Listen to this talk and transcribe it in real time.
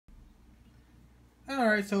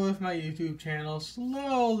Alright, so with my YouTube channel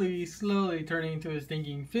slowly turning into a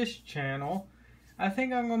stinking fish channel, I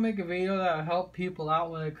think I'm going to make a video that will help people out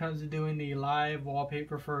when it comes to doing the live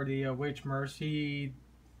wallpaper for the Witch Mercy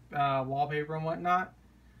wallpaper and whatnot.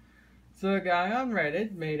 So a guy on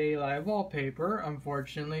Reddit made a live wallpaper.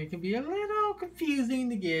 Unfortunately, it can be a little confusing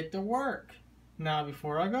to get to work. Now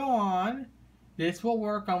before I go on, this will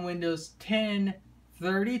work on Windows 10,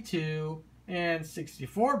 32, and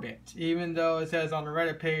 64-bit, even though it says on the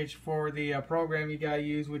Reddit page for the program you gotta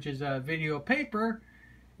use, which is Wallpaper,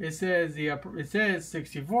 it says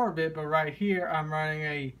 64-bit, but right here I'm running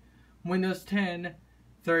a Windows 10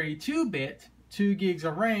 32-bit, 2 gigs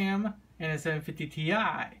of RAM, and a 750 Ti.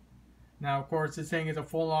 Now, of course, this thing is a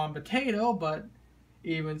full-on potato, but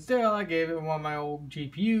even still, I gave it one of my old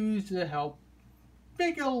GPUs to help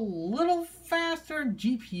make it a little faster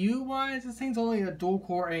GPU-wise. This thing's only a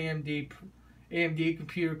dual-core AMD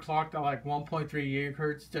computer clocked at like 1.3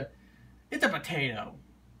 gigahertz. It's a potato.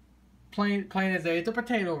 Plain as day, it's a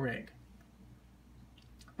potato rig.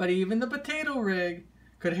 But even the potato rig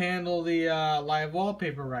could handle the live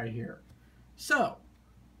wallpaper right here. So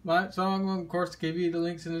I'm going to, of course, give you the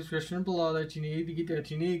links in the description below that you need to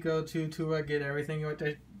go to get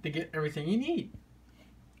everything you need.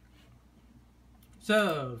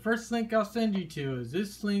 So first link I'll send you to is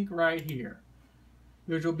this link right here,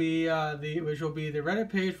 which will be the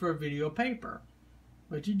Reddit page for Wallpaper.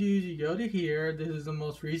 What you do is you go to here. This is the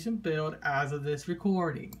most recent build as of this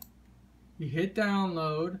recording. You hit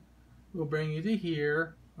download. We'll bring you to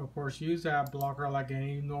here. Of course, use ad blocker like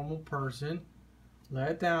any normal person.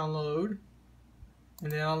 Let it download,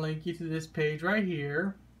 and then I'll link you to this page right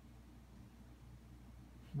here,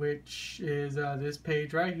 which is this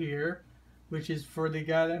page right here, which is for the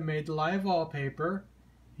guy that made the live wallpaper.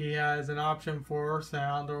 He has an option for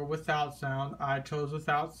sound or without sound. I chose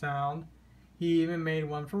without sound. He even made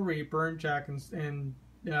one for Reaper and Jack and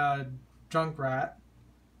Junkrat.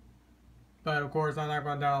 But of course, I'm not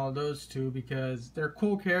going to download those two because they're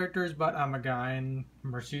cool characters, but I'm a guy and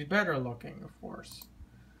Mercy's better looking, of course.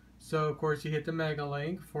 So of course, you hit the mega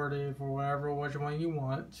link for which one you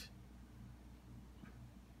want.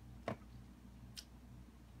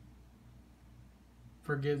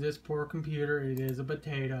 Forgive this poor computer, it is a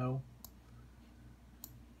potato.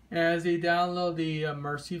 As you download the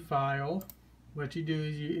Mercy file, what you do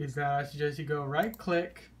is I suggest you go right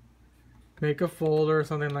click, make a folder,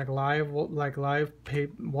 something like live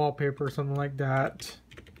wallpaper, something like that.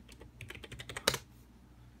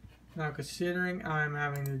 Now, considering I'm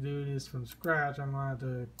having to do this from scratch, I'm going to have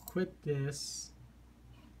to quit this.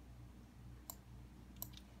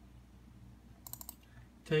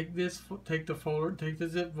 Take the folder, take the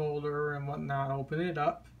zip folder and whatnot, open it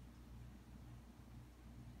up.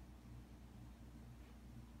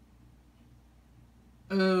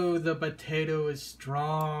 Oh, the potato is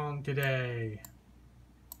strong today.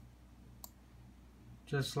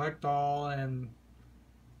 Just select all and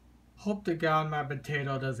hope to God my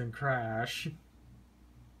potato doesn't crash.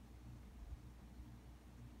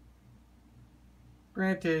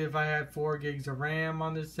 Granted, if I had 4 gigs of RAM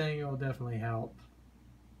on this thing, it will definitely help.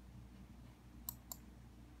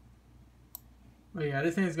 But yeah,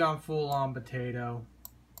 this thing's gone full on potato.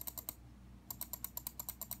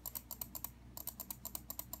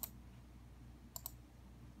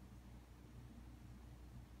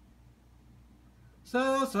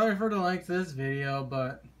 So sorry for the length of this video,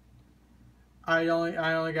 but I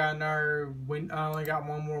only got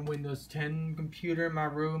one more Windows 10 computer in my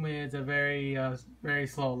room, and it's a very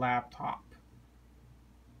slow laptop.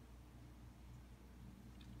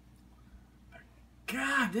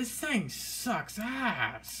 God, this thing sucks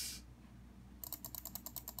ass.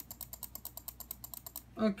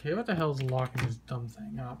 Okay, what the hell is locking this dumb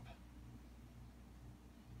thing up?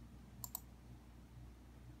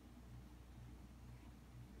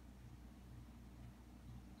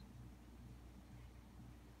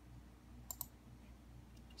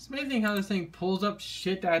 It's amazing how this thing pulls up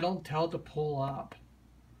shit that I don't tell it to pull up.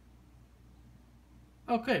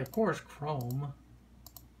 Okay, of course, Chrome.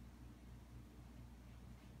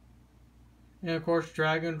 And of course,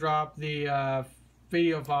 drag and drop the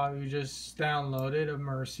video file you just downloaded of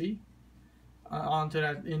Mercy into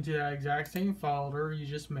that exact same folder you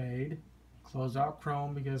just made. Close out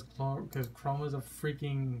Chrome because Chrome is a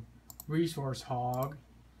freaking resource hog.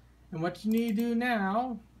 And what you need to do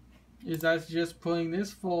now is that's just putting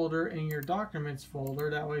this folder in your documents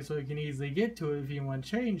folder. That way, so you can easily get to it if you want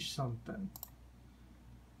to change something.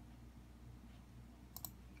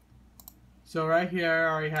 So right here,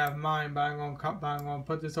 I already have mine, but I'm going to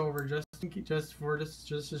put this over just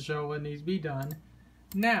to show what needs to be done.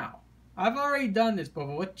 Now, I've already done this, but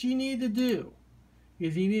what you need to do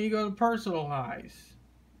is you need to go to personalize.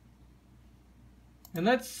 And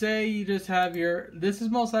let's say you just have this is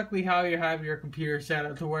most likely how you have your computer set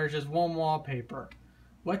up to where it's just one wallpaper.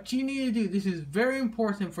 What you need to do, this is very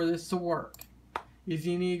important for this to work, is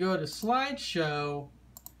you need to go to slideshow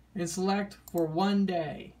and select for one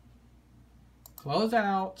day. Close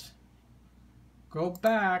out, go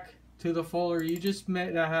back to the folder you just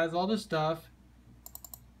made that has all the stuff.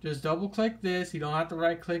 Just double click this. You don't have to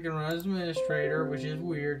right click and run as administrator, which is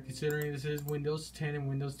weird considering this is Windows 10 and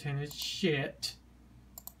Windows 10 is shit.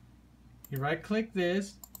 You right click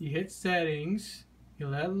this, you hit settings, you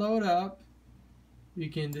let it load up, you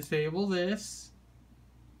can disable this,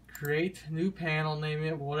 create new panel, name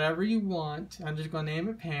it whatever you want. I'm just going to name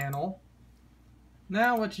it panel.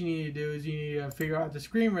 Now what you need to do is you need to figure out the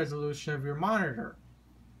screen resolution of your monitor.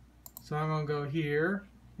 So I'm going to go here,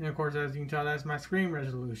 and of course as you can tell that's my screen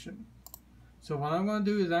resolution. So what I'm going to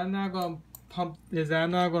do is I'm now going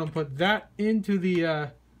to put that into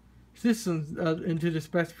the systems, into the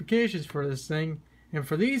specifications for this thing, and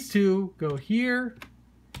for these two go here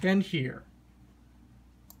and here.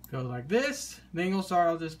 Go like this, then you'll start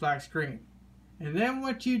out this black screen. And then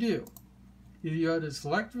what you do is you go to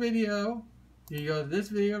select video, you go to this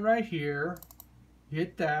video right here,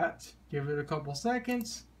 hit that, give it a couple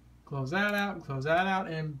seconds, close that out,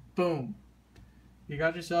 and boom. You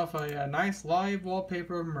got yourself a nice live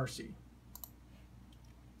wallpaper of Mercy.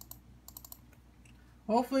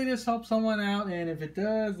 Hopefully this helps someone out, and if it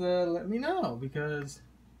does, let me know, because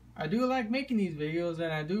I do like making these videos,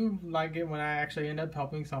 and I do like it when I actually end up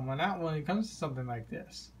helping someone out when it comes to something like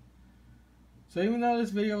this. So even though this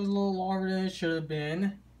video was a little longer than it should have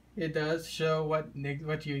been, it does show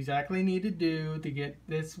what you exactly need to do to get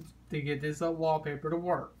this wallpaper to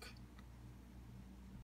work.